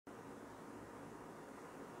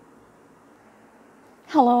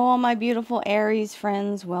Hello, all my beautiful Aries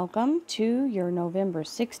friends. Welcome to your November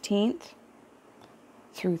 16th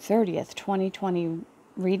through 30th, 2020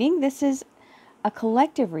 reading. This is a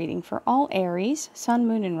collective reading for all Aries, Sun,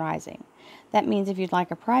 Moon, and Rising. That means if you'd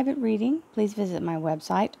like a private reading, please visit my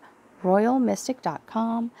website,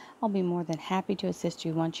 royalmystic.com. I'll be more than happy to assist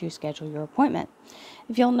you once you schedule your appointment.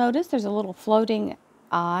 If you'll notice, there's a little floating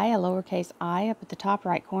I, a lowercase I, up at the top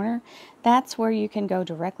right corner. That's where you can go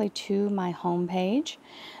directly to my homepage,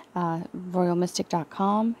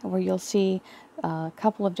 royalmystic.com, where you'll see a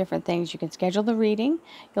couple of different things. You can schedule the reading.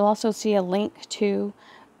 You'll also see a link to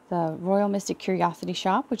the Royal Mystic Curiosity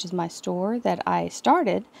Shop, which is my store that I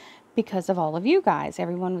started because of all of you guys.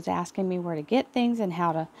 Everyone was asking me where to get things and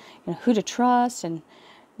how to, who to trust and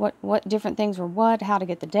what different things were how to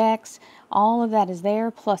get the decks. All of that is there,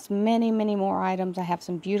 plus many, many more items. I have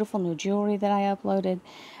some beautiful new jewelry that I uploaded.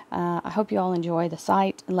 I hope you all enjoy the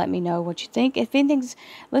site and let me know what you think. If anything's,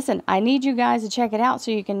 listen, I need you guys to check it out so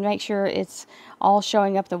you can make sure it's all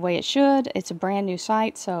showing up the way it should. It's a brand new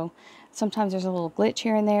site, so sometimes there's a little glitch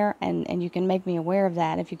here and there, and you can make me aware of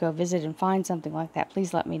that. If you go visit and find something like that,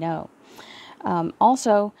 please let me know.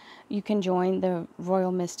 Also, you can join the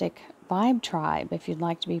Royal Mystic Vibe Tribe if you'd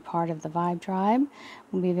like to be part of the Vibe Tribe.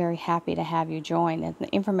 We'll be very happy to have you join, and the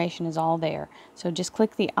information is all there. So just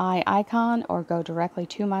click the I icon or go directly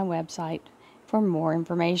to my website for more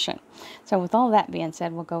information. So with all that being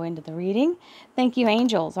said, we'll go into the reading. Thank you,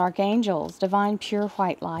 angels, archangels, divine pure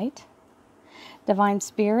white light, divine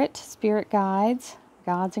spirit, spirit guides,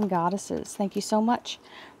 gods and goddesses. Thank you so much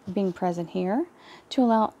for being present here to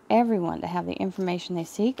allow everyone to have the information they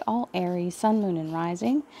seek, all Aries, Sun, Moon, and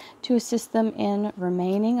Rising, to assist them in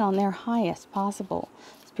remaining on their highest possible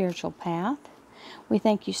spiritual path. We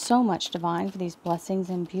thank you so much, Divine, for these blessings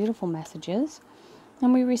and beautiful messages,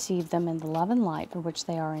 and we receive them in the love and light for which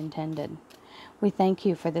they are intended. We thank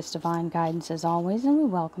you for this divine guidance as always, and we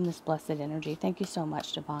welcome this blessed energy. Thank you so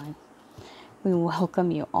much, Divine. We welcome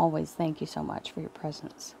you always. Thank you so much for your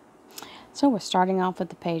presence. So we're starting off with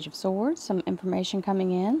the Page of Swords, some information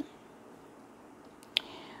coming in.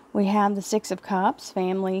 We have the Six of Cups,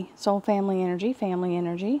 family, soul family energy, family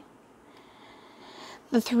energy.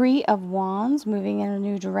 The Three of Wands, moving in a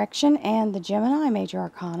new direction, and the Gemini Major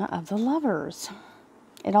Arcana of the Lovers.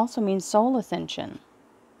 It also means soul ascension,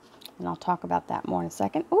 and I'll talk about that more in a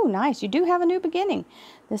second. Oh, nice. You do have a new beginning.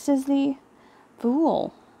 This is the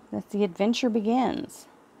Fool. That's the adventure begins.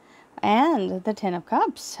 And the Ten of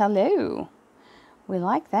Cups. Hello. We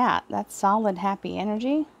like that. That's solid, happy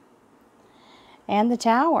energy. And the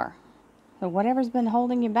Tower. So whatever's been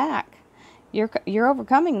holding you back, you're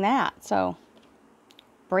overcoming that. So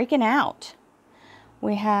breaking out.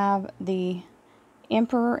 We have the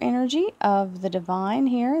Emperor energy of the divine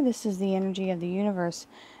here. This is the energy of the universe.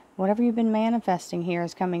 Whatever you've been manifesting here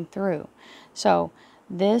is coming through. So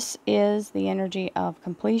this is the energy of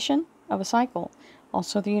completion of a cycle.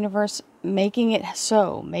 Also the universe making it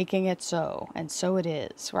so, and so it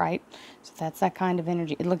is, right? So that's that kind of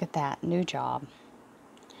energy. Look at that, new job.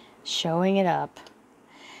 Showing it up.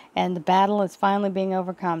 And the battle is finally being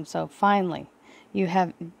overcome. So finally, you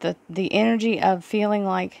have the energy of feeling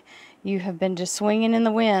like you have been just swinging in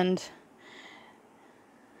the wind.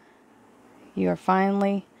 You are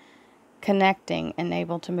finally connecting and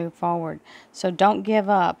able to move forward. So don't give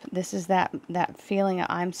up. This is that feeling,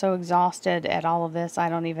 I'm so exhausted at all of this, I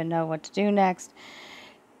don't even know what to do next.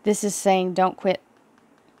 This is saying don't quit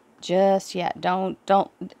just yet. Don't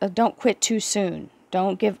quit too soon.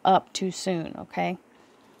 Don't give up too soon, okay?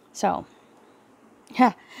 So,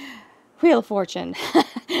 Wheel of Fortune.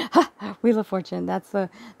 Wheel of Fortune. That's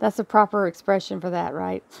the proper expression for that,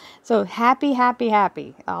 right? So happy, happy,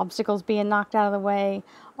 happy. Obstacles being knocked out of the way.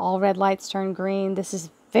 All red lights turn green. This is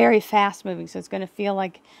very fast moving, so it's going to feel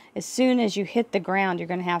like as soon as you hit the ground, you're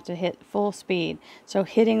going to have to hit full speed. So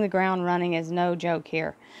hitting the ground running is no joke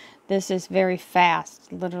here. This is very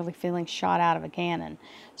fast, literally feeling shot out of a cannon.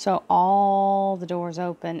 So all the doors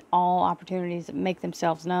open, all opportunities make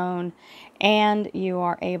themselves known, and you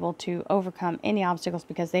are able to overcome any obstacles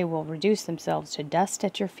because they will reduce themselves to dust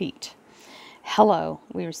at your feet. Hello,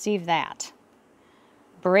 we receive that.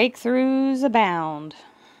 Breakthroughs abound.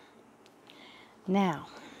 Now,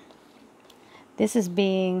 this is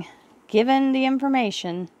being given the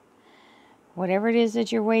information. Whatever it is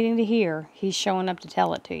that you're waiting to hear, he's showing up to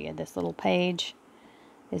tell it to you. This little page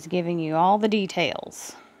is giving you all the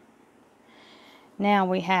details. Now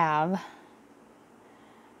we have,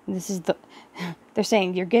 they're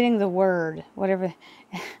saying you're getting the word, whatever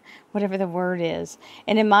the word is.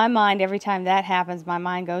 And in my mind, every time that happens, my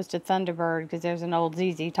mind goes to Thunderbird because there's an old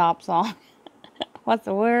ZZ Top song. What's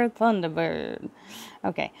the word? Thunderbird.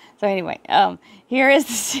 Okay, so anyway, here is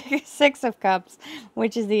the Six of Cups,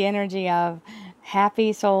 which is the energy of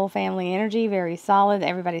happy soul family energy, very solid.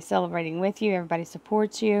 Everybody's celebrating with you. Everybody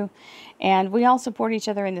supports you. And we all support each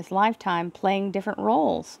other in this lifetime, playing different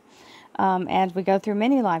roles. As we go through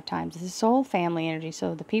many lifetimes. This is soul family energy.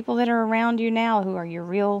 So the people that are around you now, who are your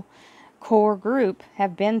real core group,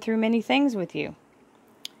 have been through many things with you.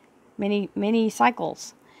 Many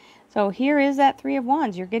cycles. So here is that Three of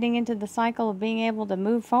Wands. You're getting into the cycle of being able to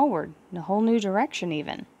move forward in a whole new direction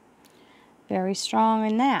even. Very strong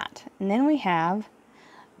in that. And then we have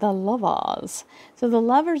the Lovers. So the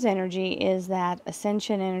Lover's energy is that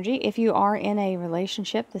ascension energy. If you are in a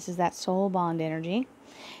relationship, this is that soul bond energy.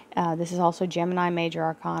 This is also Gemini Major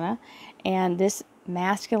Arcana. And this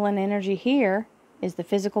masculine energy here is the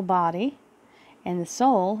physical body. And the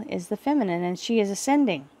soul is the feminine. And she is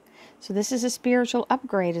ascending. So this is a spiritual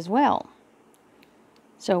upgrade as well.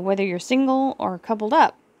 So whether you're single or coupled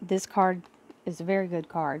up, this card is a very good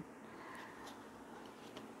card.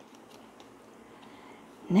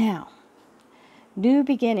 Now, new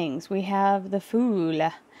beginnings. We have the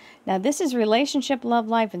Fool. Now this is relationship, love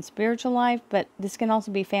life, and spiritual life, but this can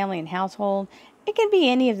also be family and household. It can be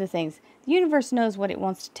any of the things. The universe knows what it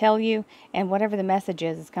wants to tell you, and whatever the message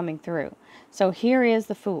is coming through. So here is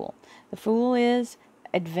the Fool. The Fool is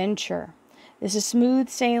adventure. This is smooth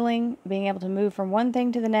sailing, being able to move from one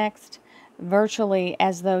thing to the next, virtually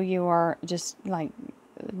as though you are just like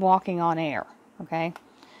walking on air. Okay?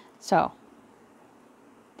 So,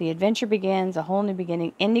 the adventure begins, a whole new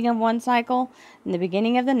beginning, ending of one cycle, and the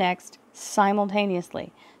beginning of the next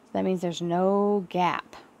simultaneously. So that means there's no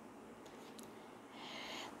gap.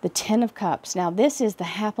 The Ten of Cups. Now this is the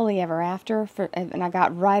happily ever after, and I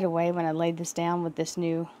got right away when I laid this down with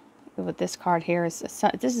this card here.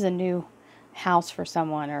 This is a new house for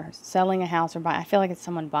someone, or selling a house, or buying. I feel like it's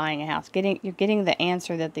someone buying a house. You're getting the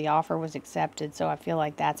answer that the offer was accepted, so I feel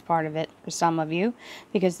like that's part of it for some of you,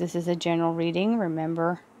 because this is a general reading.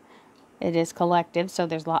 Remember, it is collective, so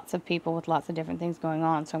there's lots of people with lots of different things going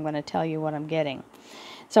on, so I'm going to tell you what I'm getting.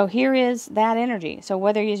 So here is that energy. So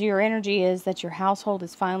whether your energy is that your household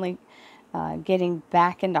is finally getting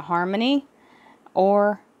back into harmony,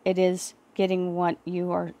 or it is getting what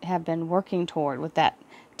you have been working toward. With that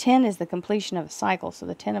 10 is the completion of a cycle, so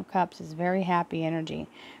the 10 of Cups is very happy energy,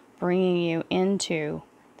 bringing you into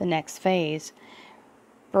the next phase,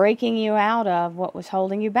 breaking you out of what was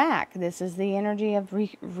holding you back. This is the energy of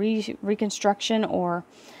reconstruction, or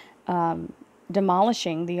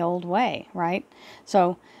demolishing the old way, right?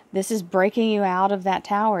 So this is breaking you out of that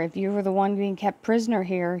tower. If you were the one being kept prisoner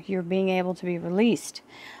here, you're being able to be released.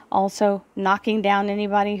 Also, knocking down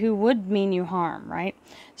anybody who would mean you harm, right?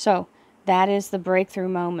 So that is the breakthrough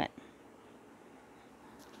moment.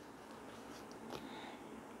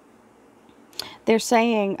 They're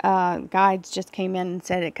saying, guides just came in and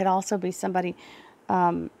said it could also be somebody,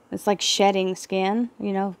 it's like shedding skin,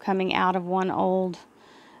 you know, coming out of one old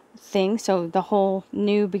thing. So the whole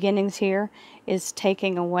new beginnings here is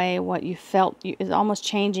taking away what you felt, is almost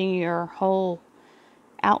changing your whole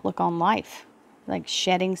outlook on life, like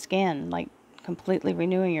shedding skin, like completely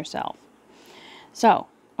renewing yourself. So,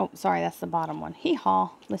 oh, sorry, that's the bottom one. Hee-haw.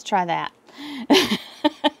 Let's try that.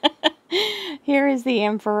 Here is the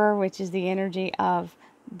Emperor, which is the energy of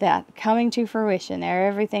that coming to fruition.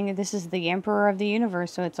 Everything, this is the Emperor of the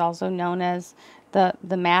universe, so it's also known as the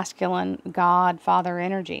masculine God, Father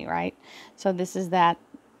energy, right? So this is that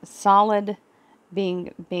solid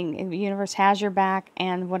being, the universe has your back,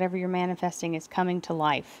 and whatever you're manifesting is coming to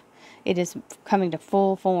life. It is coming to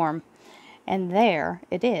full form. And there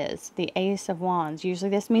it is, the Ace of Wands.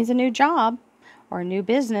 Usually this means a new job or a new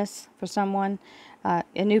business for someone, a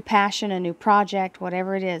new passion, a new project,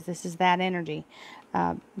 whatever it is. This is that energy.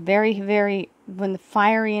 Very, very, when the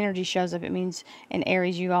fiery energy shows up, it means, in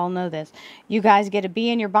Aries, you all know this, you guys get a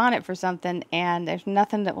bee in your bonnet for something, and there's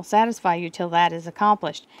nothing that will satisfy you till that is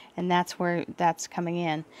accomplished. And that's where that's coming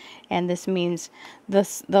in. And this means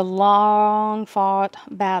the long fought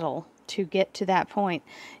battle to get to that point.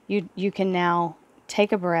 You can now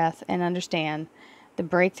take a breath and understand the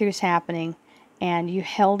breakthrough's happening, and you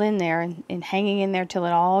held in there, and hanging in there till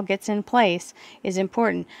it all gets in place is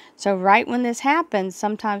important. So right when this happens,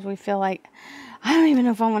 sometimes we feel like, I don't even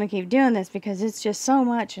know if I want to keep doing this because it's just so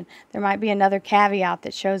much, and there might be another caveat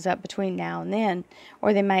that shows up between now and then,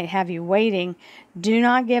 or they might have you waiting. Do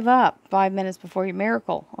not give up 5 minutes before your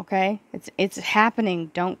miracle, okay? It's happening.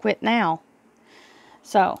 Don't quit now.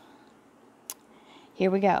 So, here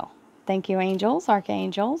we go. Thank you, angels,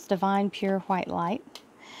 archangels, divine, pure white light.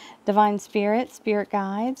 Divine Spirit, Spirit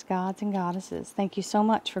Guides, Gods and Goddesses, thank you so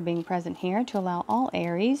much for being present here to allow all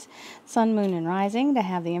Aries, Sun, Moon, and Rising to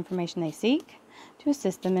have the information they seek to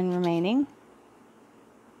assist them in remaining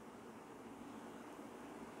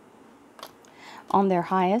on their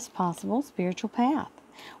highest possible spiritual path.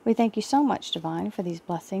 We thank you so much, Divine, for these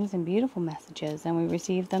blessings and beautiful messages, and we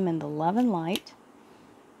receive them in the love and light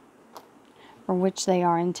for which they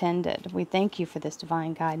are intended. We thank you for this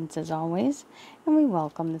divine guidance as always, and we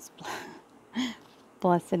welcome this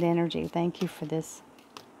blessed energy. Thank you for this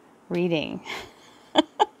reading.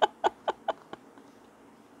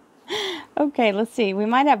 Okay, let's see. We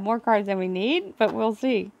might have more cards than we need, but we'll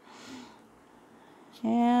see.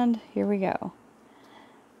 And here we go.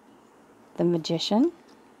 The Magician,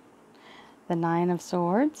 the Nine of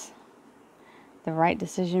Swords, the right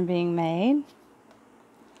decision being made,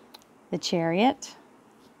 the Chariot,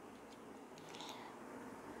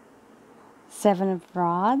 Seven of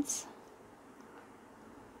Rods,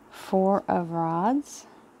 Four of Rods,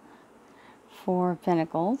 Four of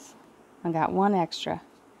Pentacles. I got one extra.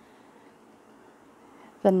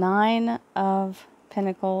 The Nine of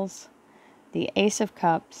Pentacles, the Ace of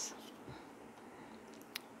Cups,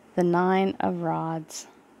 the Nine of Rods.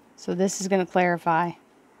 So this is going to clarify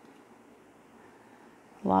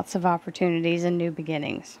lots of opportunities and new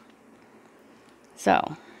beginnings.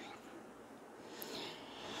 So,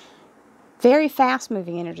 very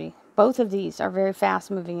fast-moving energy. Both of these are very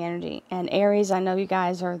fast-moving energy. And Aries, I know you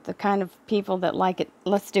guys are the kind of people that like it.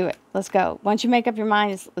 Let's do it. Let's go. Once you make up your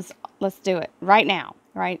mind, let's do it right now.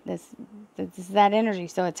 Right? This is that energy,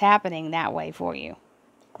 so it's happening that way for you.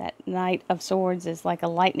 That Knight of Swords is like a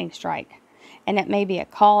lightning strike. And it may be a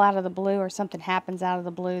call out of the blue or something happens out of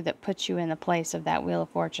the blue that puts you in the place of that Wheel of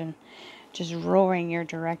Fortune just roaring your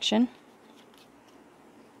direction.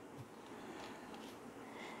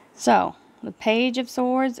 So, the Page of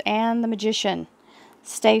Swords and the Magician.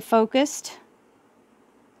 Stay focused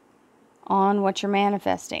on what you're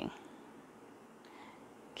manifesting.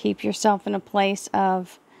 Keep yourself in a place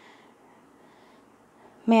of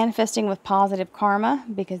manifesting with positive karma,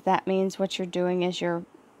 because that means what you're doing is you're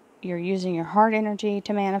using your heart energy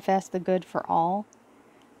to manifest the good for all.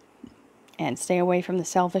 And stay away from the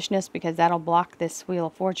selfishness, because that'll block this Wheel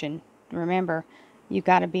of Fortune. Remember, you've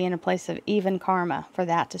got to be in a place of even karma for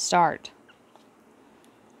that to start.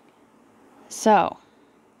 So,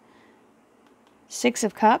 Six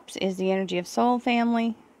of Cups is the energy of soul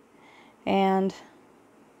family, and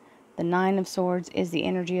the Nine of Swords is the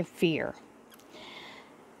energy of fear.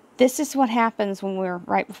 This is what happens when we're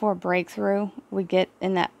right before a breakthrough. We get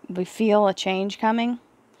in that, we feel a change coming,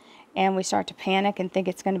 and we start to panic and think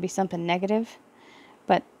it's going to be something negative.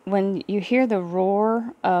 But when you hear the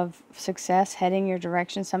roar of success heading your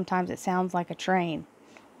direction, sometimes it sounds like a train,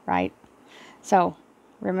 right? So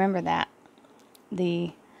remember that.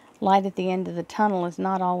 The light at the end of the tunnel is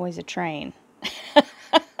not always a train.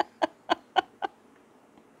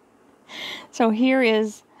 So here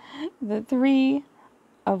is the Three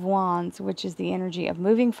of Wands, which is the energy of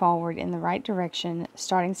moving forward in the right direction,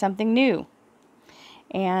 starting something new.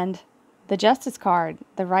 And the Justice card,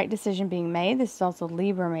 the right decision being made. This is also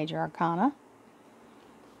Libra Major Arcana.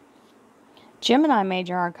 Gemini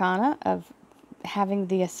Major Arcana of having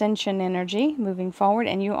the Ascension energy, moving forward,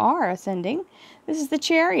 and you are ascending. This is the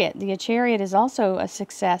Chariot. The Chariot is also a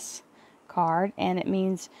success card, and it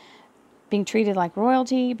means being treated like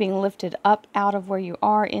royalty, being lifted up out of where you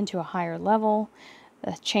are into a higher level,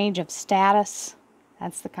 a change of status.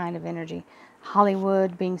 That's the kind of energy.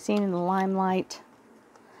 Hollywood, being seen in the limelight,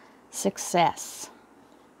 success.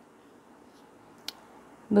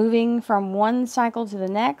 Moving from one cycle to the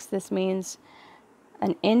next, this means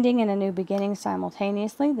an ending and a new beginning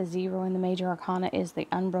simultaneously. The Zero in the Major Arcana is the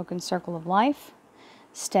unbroken circle of life.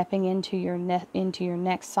 Stepping into your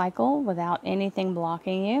next cycle without anything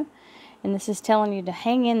blocking you. And this is telling you to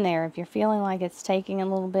hang in there. If you're feeling like it's taking a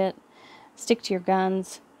little bit, stick to your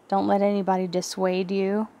guns. Don't let anybody dissuade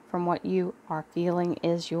you from what you are feeling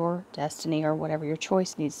is your destiny or whatever your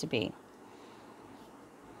choice needs to be.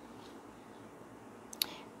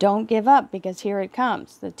 Don't give up, because here it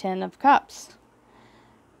comes, the Ten of Cups.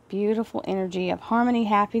 Beautiful energy of harmony,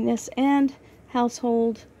 happiness, and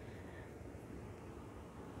household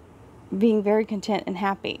being very content and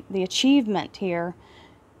happy. The achievement here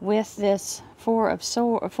with this Four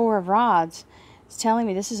of Rods is telling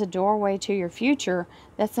me this is a doorway to your future.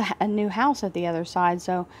 That's a new house at the other side.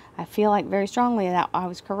 So I feel like very strongly that I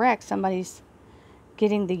was correct. Somebody's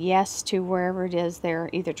getting the yes to wherever it is they're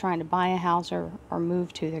either trying to buy a house or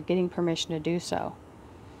move to. They're getting permission to do so.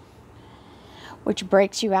 Which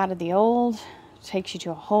breaks you out of the old, takes you to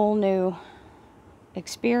a whole new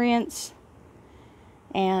experience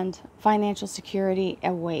and financial security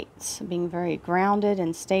awaits, being very grounded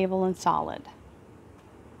and stable and solid.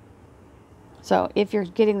 So if you're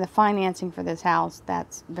getting the financing for this house,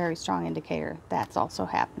 that's a very strong indicator that's also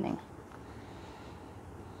happening.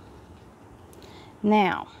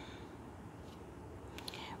 Now,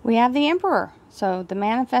 we have the Emperor. So the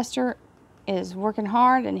manifester is working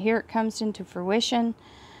hard, and here it comes into fruition.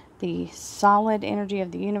 The solid energy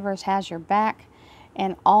of the universe has your back,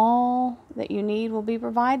 and all that you need will be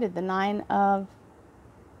provided. The Nine of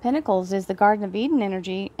Pentacles is the Garden of Eden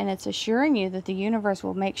energy, and it's assuring you that the universe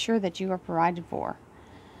will make sure that you are provided for.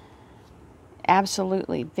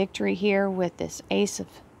 Absolutely. Victory here with this Ace of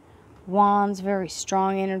Wands, very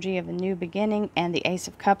strong energy of a new beginning, and the Ace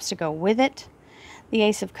of Cups to go with it. The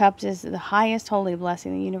Ace of Cups is the highest holy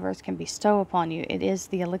blessing the universe can bestow upon you. It is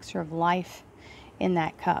the elixir of life in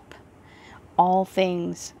that cup. All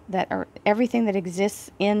things that are, everything that exists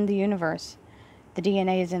in the universe, the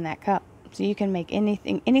DNA is in that cup. So you can make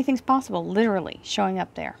anything's possible, literally showing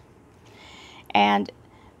up there. And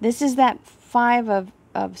this is that Five of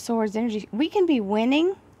Swords energy. We can be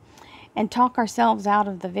winning and talk ourselves out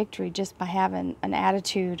of the victory just by having an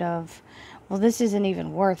attitude of, well, this isn't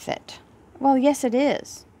even worth it. Well, yes, it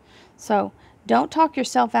is. So don't talk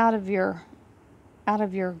yourself out of your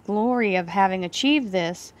glory of having achieved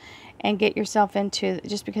this and get yourself into,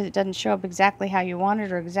 just because it doesn't show up exactly how you want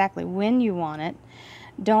it or exactly when you want it.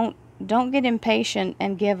 Don't get impatient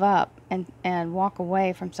and give up and walk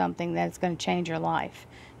away from something that's going to change your life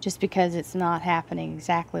just because it's not happening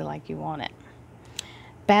exactly like you want it.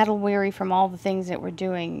 Battle weary from all the things that we're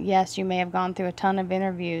doing. Yes, you may have gone through a ton of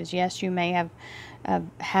interviews. Yes, you may have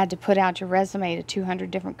had to put out your resume to 200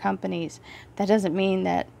 different companies. That doesn't mean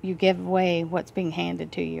that you give away what's being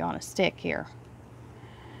handed to you on a stick here.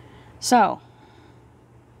 So,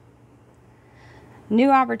 new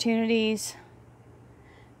opportunities.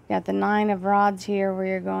 Got the Nine of Rods here where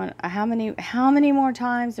you're going, how many more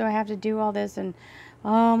times do I have to do all this? And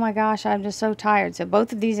oh my gosh, I'm just so tired. So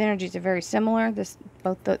both of these energies are very similar.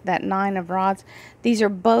 That Nine of Rods. These are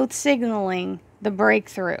both signaling the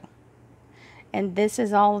breakthrough. And this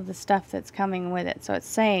is all of the stuff that's coming with it. So it's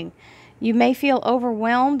saying you may feel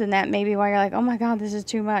overwhelmed, and that may be why you're like, oh my God, this is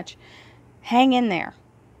too much. Hang in there.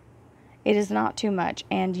 It is not too much,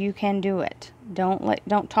 and you can do it.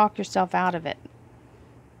 Don't talk yourself out of it.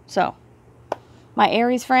 So, my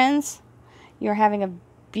Aries friends, you're having a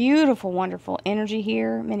beautiful, wonderful energy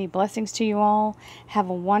here. Many blessings to you all. Have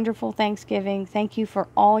a wonderful Thanksgiving. Thank you for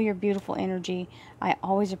all your beautiful energy. I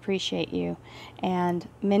always appreciate you. And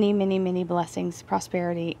many, many, many blessings,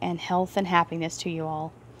 prosperity, and health and happiness to you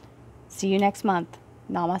all. See you next month.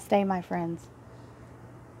 Namaste, my friends.